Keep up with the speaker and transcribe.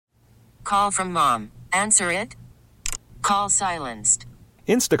Call from mom. Answer it. Call silenced.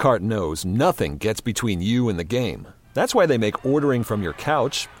 Instacart knows nothing gets between you and the game. That's why they make ordering from your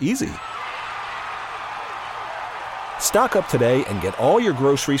couch easy. Stock up today and get all your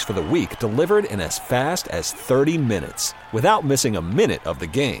groceries for the week delivered in as fast as 30 minutes without missing a minute of the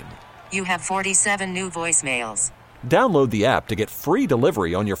game. You have 47 new voicemails. Download the app to get free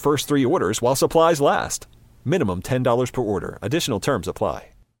delivery on your first 3 orders while supplies last. Minimum $10 per order. Additional terms apply.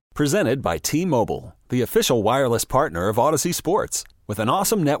 Presented by T-Mobile, the official wireless partner of Odyssey Sports. With an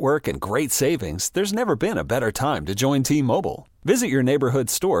awesome network and great savings, there's never been a better time to join T-Mobile. Visit your neighborhood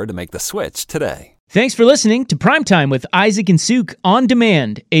store to make the switch today. Thanks for listening to Primetime with Isaac and Suk on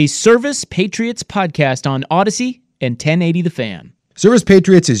Demand, a Service Patriots podcast on Odyssey and 1080 The Fan. Service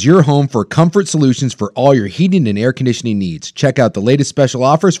Patriots is your home for comfort solutions for all your heating and air conditioning needs. Check out the latest special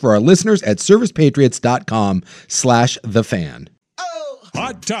offers for our listeners at servicepatriots.com/thefan.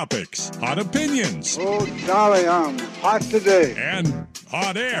 Hot topics, hot opinions. Oh, golly, I'm hot today. And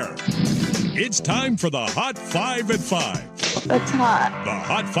hot air. It's time for the Hot 5 at 5. That's hot. The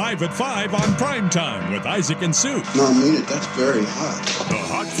Hot 5 at 5 on Primetime with Isaac and Suk. No, I mean it. That's very hot. The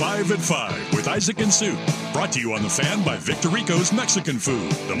Hot 5 at 5 with Isaac and Suk. Brought to you on The Fan by Victorico's Mexican Food,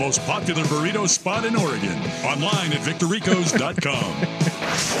 the most popular burrito spot in Oregon. Online at victoricos.com.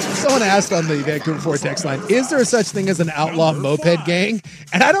 Someone asked on the Vancouver Ford text line, is there such thing as an outlaw moped gang?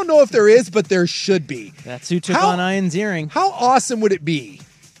 And I don't know if there is, but there should be. That's who took on Ian's earring. How awesome would it be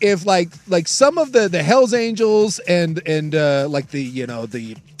if like some of the Hells Angels and like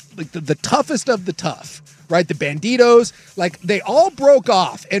the toughest of the tough, right? The Banditos, like they all broke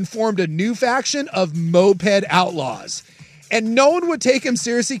off and formed a new faction of moped outlaws. And no one would take them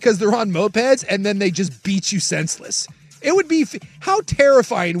seriously because they're on mopeds and then they just beat you senseless. It would be, how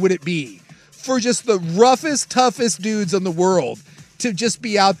terrifying would it be for just the roughest, toughest dudes in the world to just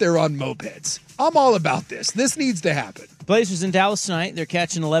be out there on mopeds? I'm all about this. This needs to happen. Blazers in Dallas tonight. They're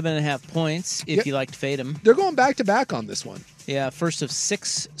catching 11.5 points if you like to fade them. They're going back-to-back on this one. Yeah, first of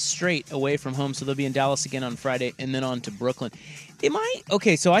 6 straight away from home, so they'll be in Dallas again on Friday and then on to Brooklyn.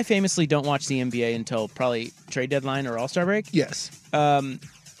 Okay, so I famously don't watch the NBA until probably trade deadline or All-Star break. Yes.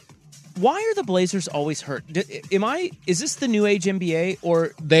 Why are the Blazers always hurt? Is this the new age NBA,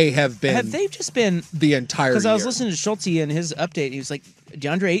 or they have been? Have they just been the entire? Because I was listening to Schulte and his update. He was like,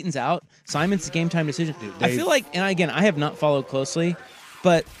 DeAndre Ayton's out. Simon's a game time decision. Dude, I feel like, and again, I have not followed closely,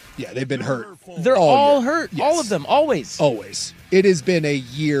 but yeah, they've been hurt. They're all hurt. Yes. All of them, always. Always. It has been a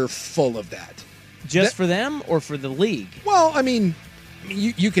year full of that. Just for them or for the league? Well, I mean,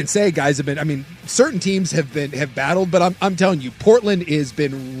 you can say guys have been. I mean, certain teams have battled, but I'm telling you, Portland has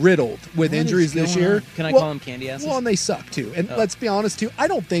been riddled with injuries this year. On? Can I call them candy asses? Well, and they suck too. And let's be honest too, I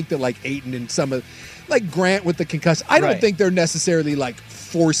don't think that like Ayton and some of, like Grant with the concussion, I don't think they're necessarily like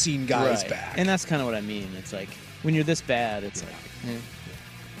forcing guys back. And that's kind of what I mean. It's like when you're this bad, it's like,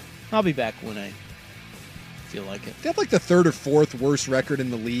 I'll be back when I feel like it. They have like the 3rd or 4th worst record in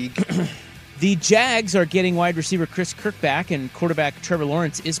the league. The Jags are getting wide receiver Chris Kirk back, and quarterback Trevor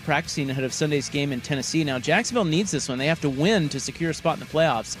Lawrence is practicing ahead of Sunday's game in Tennessee. Now, Jacksonville needs this one. They have to win to secure a spot in the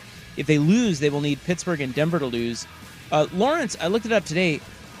playoffs. If they lose, they will need Pittsburgh and Denver to lose. Lawrence, I looked it up today.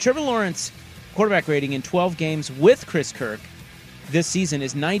 Trevor Lawrence quarterback rating in 12 games with Chris Kirk this season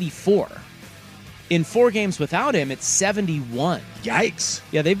is 94. In 4 games without him, it's 71. Yikes!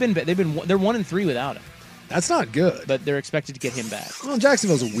 Yeah, they're 1-3 without him. That's not good. But they're expected to get him back. Well,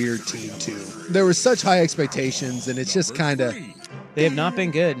 Jacksonville's a weird team, too. There were such high expectations, and it's just kind of... They have not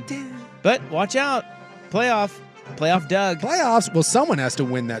been good. But watch out. Playoff Doug. Playoffs? Well, someone has to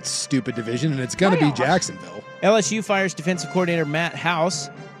win that stupid division, and it's going to be Jacksonville. LSU fires defensive coordinator Matt House.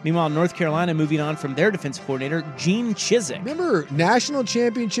 Meanwhile, North Carolina moving on from their defensive coordinator, Gene Chizik. Remember, national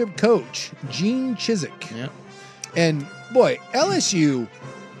championship coach, Gene Chizik. Yeah. And, boy, LSU...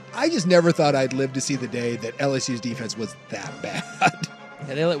 I just never thought I'd live to see the day that LSU's defense was that bad.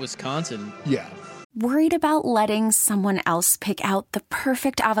 Yeah, they let Wisconsin. Yeah. Worried about letting someone else pick out the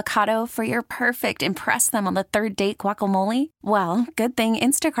perfect avocado for your perfect impress them on the 3rd date guacamole? Well, good thing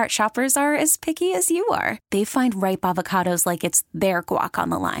Instacart shoppers are as picky as you are. They find ripe avocados like it's their guac on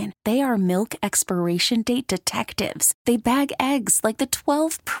the line. They are milk expiration date detectives. They bag eggs like the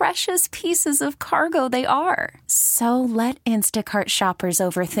 12 precious pieces of cargo they are. So let Instacart shoppers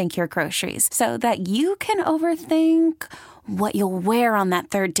overthink your groceries so that you can overthink what you'll wear on that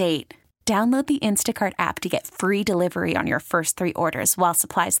 3rd date. Download the Instacart app to get free delivery on your first 3 orders while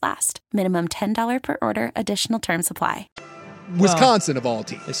supplies last. Minimum $10 per order. Additional terms apply. Wisconsin of all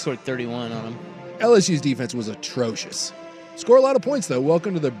teams. They scored 31 on them. LSU's defense was atrocious. Score a lot of points, though.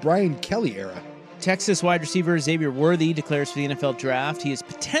 Welcome to the Brian Kelly era. Texas wide receiver Xavier Worthy declares for the NFL draft. He is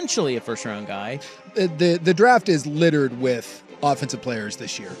potentially a first-round guy. The draft is littered with offensive players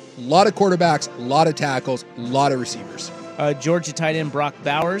this year. A lot of quarterbacks, a lot of tackles, a lot of receivers. Georgia tight end Brock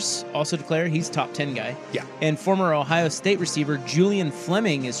Bowers also declared. He's top 10 guy. Yeah. And former Ohio State receiver Julian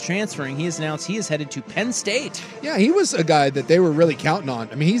Fleming is transferring. He has announced he is headed to Penn State. Yeah, he was a guy that they were really counting on.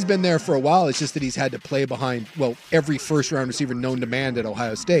 I mean, he's been there for a while. It's just that he's had to play behind, every first-round receiver known to man at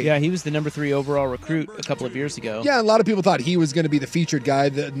Ohio State. Yeah, he was the number 3 overall recruit a couple of years ago. Yeah, a lot of people thought he was going to be the featured guy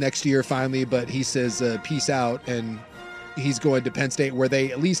the next year finally, but he says peace out, and he's going to Penn State where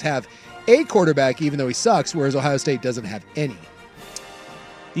they at least have a quarterback, even though he sucks, whereas Ohio State doesn't have any.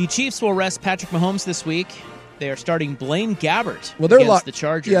 The Chiefs will rest Patrick Mahomes this week. They are starting Blaine Gabbert against the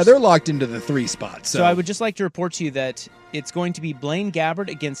Chargers. Yeah, they're locked into the 3 spot. So I would just like to report to you that it's going to be Blaine Gabbert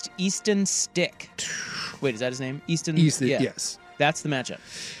against Easton Stick. Wait, is that his name? Easton, yes. That's the matchup.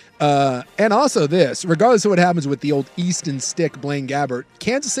 And also this, regardless of what happens with the old Easton Stick Blaine Gabbert,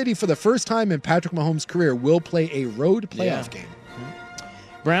 Kansas City for the first time in Patrick Mahomes' career will play a road playoff game.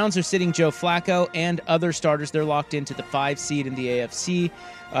 Browns are sitting Joe Flacco and other starters. They're locked into the 5 seed in the AFC.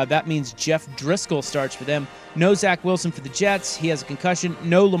 That means Jeff Driscoll starts for them. No Zach Wilson for the Jets. He has a concussion.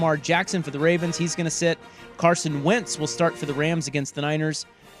 No Lamar Jackson for the Ravens. He's going to sit. Carson Wentz will start for the Rams against the Niners.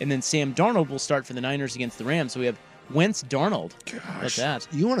 And then Sam Darnold will start for the Niners against the Rams. So we have Wentz Darnold. Gosh, that?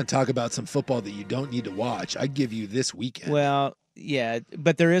 You want to talk about some football that you don't need to watch? I give you this weekend. Well, yeah,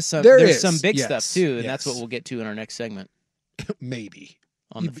 but there's some big stuff too, and that's what we'll get to in our next segment. Maybe.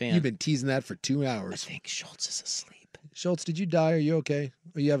 On the fan. You've been teasing that for 2 hours. I think Schultz is asleep. Schultz, did you die? Are you okay?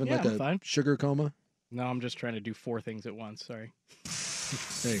 Are you having I'm fine. Sugar coma? No, I'm just trying to do 4 things at once. Sorry.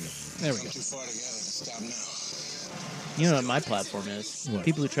 There you go. There we go. You know what my platform is? What?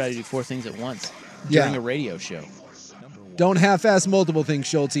 People who try to do 4 things at once Yeah. during a radio show. Don't half-ass multiple things,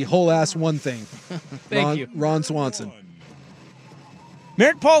 Schultz. Whole-ass one thing. Thank you. Ron Swanson.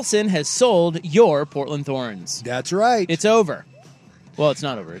 Merritt Paulson has sold your Portland Thorns. That's right. It's over. Well, it's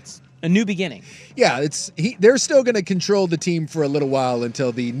not over. It's a new beginning. Yeah, they're still going to control the team for a little while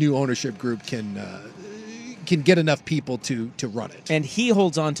until the new ownership group can get enough people to run it. And he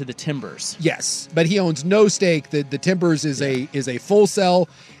holds on to the Timbers. Yes, but he owns no stake. The Timbers is a full sell.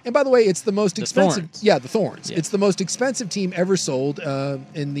 And by the way, it's the most expensive. Thorns. Yeah, the Thorns. Yeah. It's the most expensive team ever sold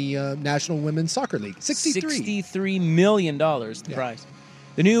in the National Women's Soccer League. $63 million the price.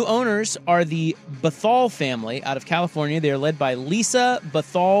 The new owners are the Bethal family out of California. They are led by Lisa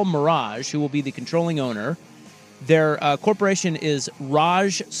Bethal Mirage, who will be the controlling owner. Their corporation is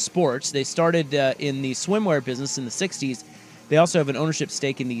Raj Sports. They started in the swimwear business in the 60s. They also have an ownership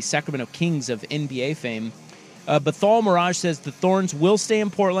stake in the Sacramento Kings of NBA fame. Bethal Mirage says the Thorns will stay in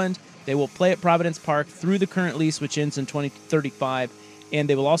Portland. They will play at Providence Park through the current lease, which ends in 2035. And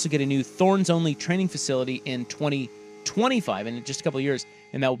they will also get a new Thorns-only training facility in 2025, in just a couple of years.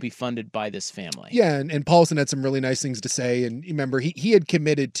 And that will be funded by this family. Yeah, and Paulson had some really nice things to say. And remember, he had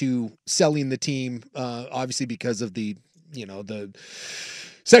committed to selling the team, obviously because of the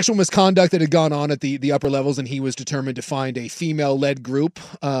sexual misconduct that had gone on at the upper levels, and he was determined to find a female-led group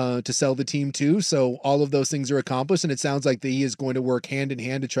to sell the team to. So all of those things are accomplished, and it sounds like that he is going to work hand in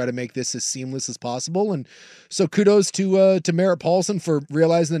hand to try to make this as seamless as possible. And so kudos to Merritt Paulson for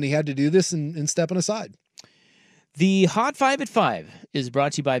realizing that he had to do this and stepping aside. The Hot 5 at 5 is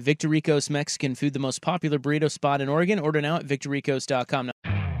brought to you by Victor Rico's Mexican Food, the most popular burrito spot in Oregon. Order now at victorricos.com.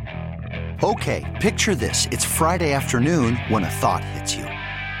 Okay, picture this. It's Friday afternoon when a thought hits you.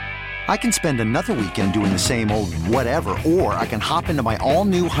 I can spend another weekend doing the same old whatever, or I can hop into my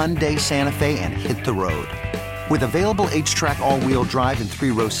all-new Hyundai Santa Fe and hit the road. With available H-Track all-wheel drive and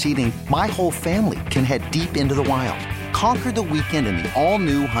 3-row seating, my whole family can head deep into the wild. Conquer the weekend in the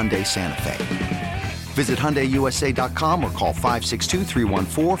all-new Hyundai Santa Fe. Visit HyundaiUSA.com or call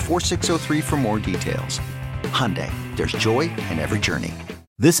 562-314-4603 for more details. Hyundai, there's joy in every journey.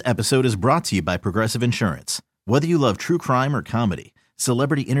 This episode is brought to you by Progressive Insurance. Whether you love true crime or comedy,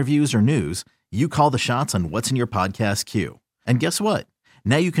 celebrity interviews or news, you call the shots on what's in your podcast queue. And guess what?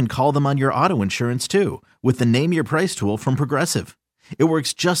 Now you can call them on your auto insurance too with the Name Your Price tool from Progressive. It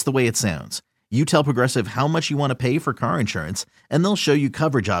works just the way it sounds. You tell Progressive how much you want to pay for car insurance, and they'll show you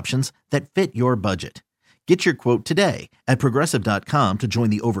coverage options that fit your budget. Get your quote today at Progressive.com to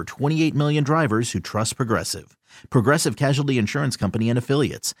join the over 28 million drivers who trust Progressive. Progressive Casualty Insurance Company and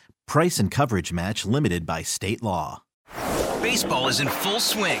Affiliates. Price and coverage match limited by state law. Baseball is in full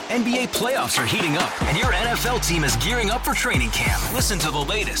swing. NBA playoffs are heating up, and your NFL team is gearing up for training camp. Listen to the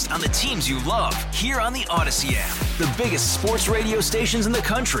latest on the teams you love here on the Odyssey app. The biggest sports radio stations in the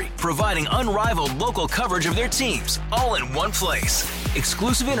country, providing unrivaled local coverage of their teams, all in one place.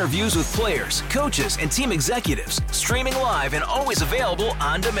 Exclusive interviews with players, coaches, and team executives, streaming live and always available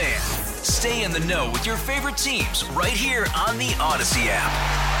on demand. Stay in the know with your favorite teams right here on the Odyssey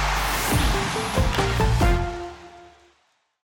app.